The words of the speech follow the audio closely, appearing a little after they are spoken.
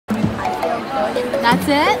That's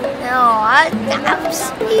it? No, I'm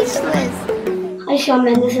speechless. Hi Shawn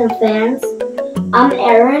Mendes and fans. I'm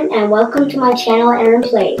Aaron and welcome to my channel Aaron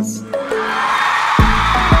Plays.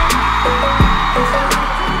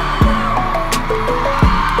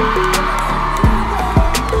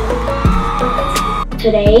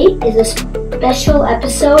 Today is a special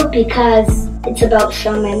episode because it's about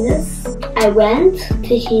Shawn Mendes. I went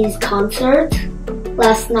to his concert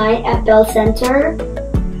last night at Bell Center.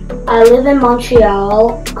 I live in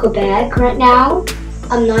Montreal, Quebec right now.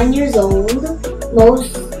 I'm 9 years old.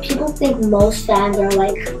 Most people think most fans are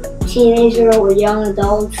like teenager or young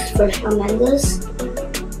adults for Shawn Mendes.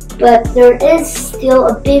 But there is still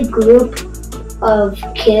a big group of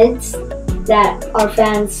kids that are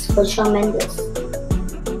fans for Shawn Mendes.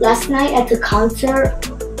 Last night at the concert,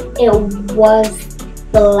 it was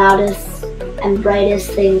the loudest and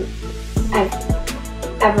brightest thing I've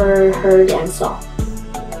ever heard and saw.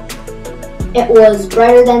 It was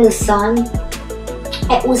brighter than the sun.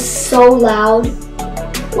 It was so loud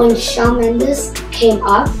when Shawn Mendes came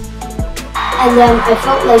up, and then I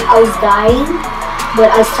felt like I was dying,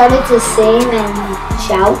 but I started to sing and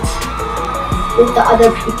shout with the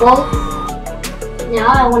other people. Now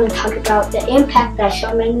I want to talk about the impact that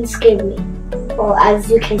Shawn Mendes gave me. Well,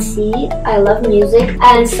 as you can see, I love music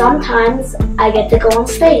and sometimes I get to go on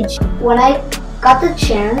stage. When I got the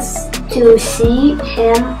chance to see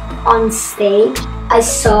him on stage, I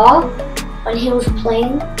saw when he was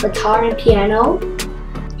playing guitar and piano,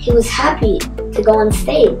 he was happy to go on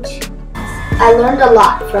stage. I learned a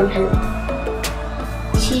lot from him.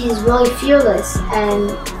 He's really fearless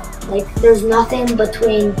and there's nothing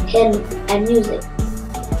between him and music.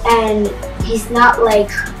 And he's not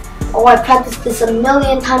like, oh, I practiced this a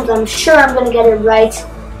million times, I'm sure I'm gonna get it right.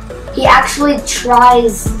 He actually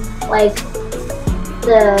tries like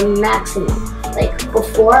the maximum. Like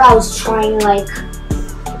before I was trying like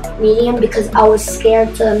medium because I was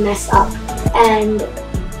scared to mess up. And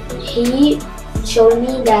he showed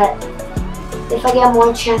me that if I get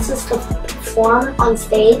more chances to perform on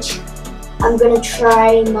stage, I'm gonna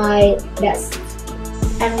try my best.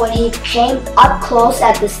 And when he came up close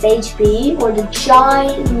at the stage B, or the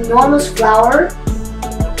ginormous flower,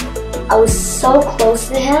 I was so close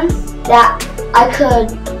to him that I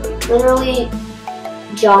could literally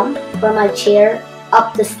jump from my chair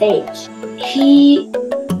up the stage. He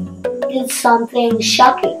did something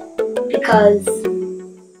shocking because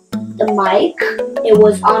the mic, it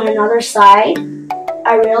was on another side.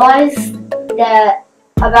 I realized that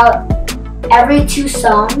about every 2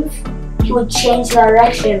 songs, he would change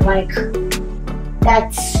direction. Like,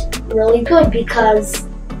 that's really good because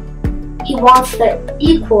he wants the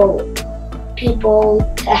equal people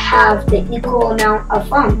to have the equal amount of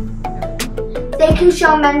fun. Thank you,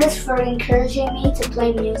 Shawn Mendes, for encouraging me to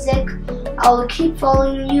play music. I will keep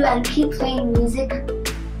following you and keep playing music.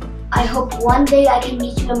 I hope one day I can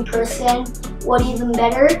meet you in person. What even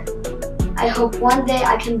better, I hope one day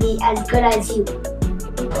I can be as good as you.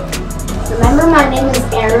 Remember, my name is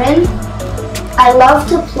Aaron. I love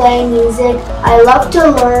to play music, I love to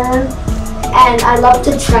learn, and I love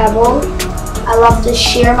to travel. I love to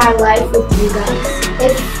share my life with you guys.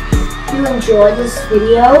 If you enjoyed this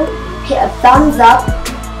video, hit a thumbs up.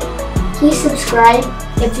 Please subscribe.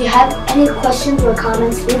 If you have any questions or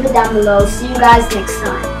comments, leave it down below. See you guys next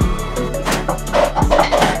time.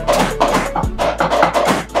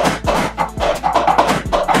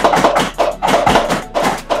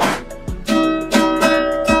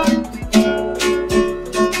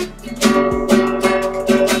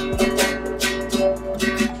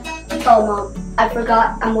 Oh, Mom, I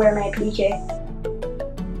forgot I'm wearing my PJ.